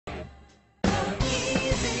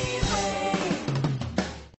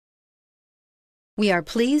We are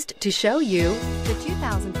pleased to show you the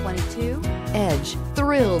 2022 Edge.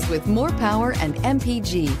 Thrills with more power and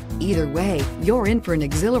MPG. Either way, you're in for an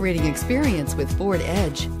exhilarating experience with Ford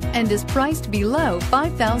Edge and is priced below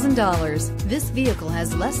 $5,000. This vehicle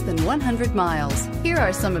has less than 100 miles. Here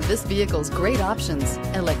are some of this vehicle's great options: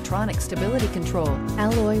 electronic stability control,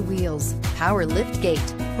 alloy wheels, power lift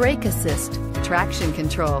gate, brake assist, traction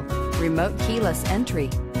control, remote keyless entry,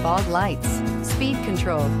 fog lights, speed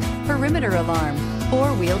control, perimeter alarm,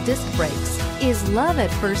 four-wheel disc brakes. Is love at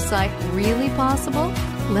first sight really possible?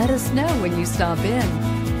 Let us know when you stop in.